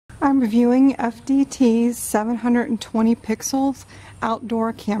I'm reviewing FDT's 720 pixels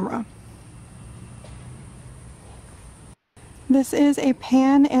outdoor camera. This is a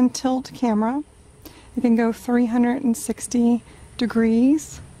pan and tilt camera. It can go 360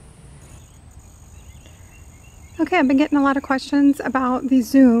 degrees. Okay, I've been getting a lot of questions about the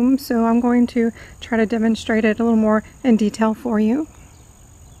zoom, so I'm going to try to demonstrate it a little more in detail for you.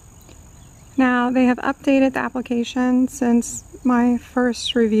 Now, they have updated the application since my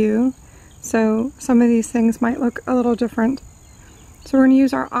first review, so some of these things might look a little different. So we're going to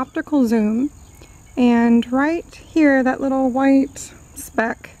use our optical zoom, and right here, that little white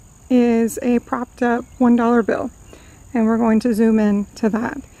speck is a propped up $1 bill, and we're going to zoom in to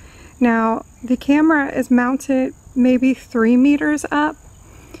that. Now, the camera is mounted maybe 3 meters up,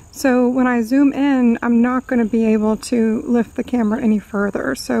 so when I zoom in, I'm not going to be able to lift the camera any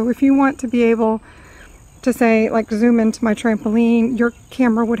further. So if you want to be able to say, like, zoom into my trampoline, your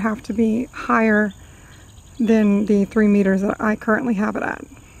camera would have to be higher than the 3 meters that I currently have it at.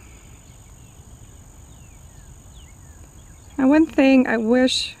 Now, one thing I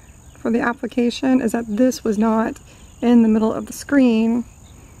wish for the application is that this was not in the middle of the screen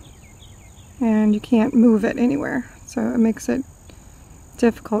and you can't move it anywhere. So it makes it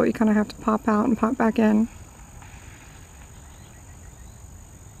difficult. You kind of have to pop out and pop back in.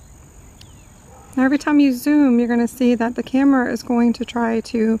 Now, every time you zoom, you're going to see that the camera is going to try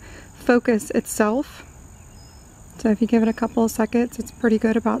to focus itself. So if you give it a couple of seconds, it's pretty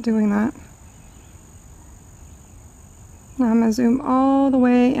good about doing that. Now I'm going to zoom all the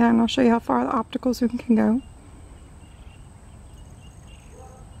way in. I'll show you how far the optical zoom can go.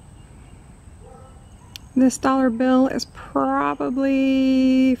 This dollar bill is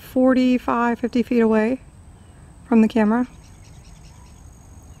probably 45, 50 feet away from the camera.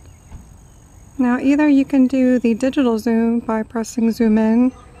 Now, either you can do the digital zoom by pressing zoom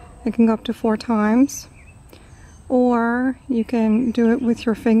in. It can go up to 4 times. Or you can do it with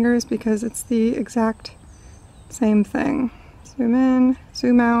your fingers because it's the exact same thing. Zoom in,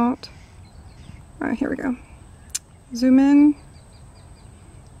 zoom out. All right, here we go. Zoom in.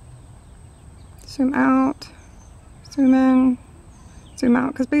 Zoom out, zoom in, zoom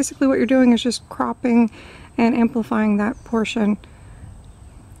out, because basically what you're doing is just cropping and amplifying that portion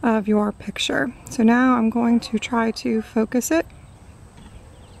of your picture. So now I'm going to try to focus it.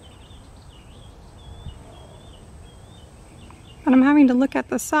 And I'm having to look at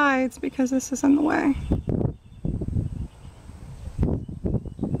the sides because this is in the way.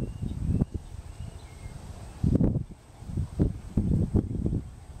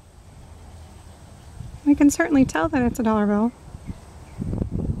 You can certainly tell that it's a dollar bill.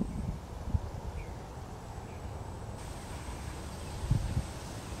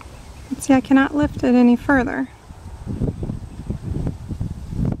 See, I cannot lift it any further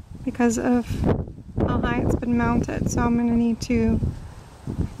because of how high it's been mounted. So I'm going to need to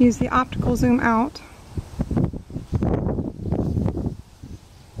use the optical zoom out.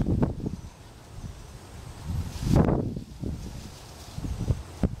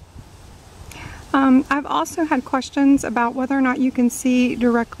 I've also had questions about whether or not you can see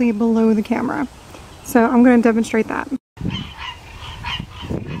directly below the camera. So I'm going to demonstrate that.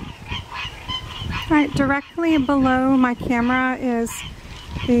 Alright, directly below my camera is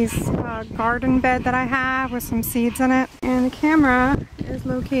this garden bed that I have with some seeds in it. And the camera is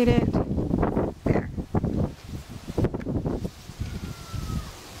located there.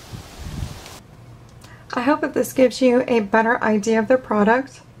 I hope that this gives you a better idea of the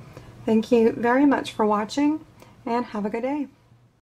product. Thank you very much for watching, and have a good day.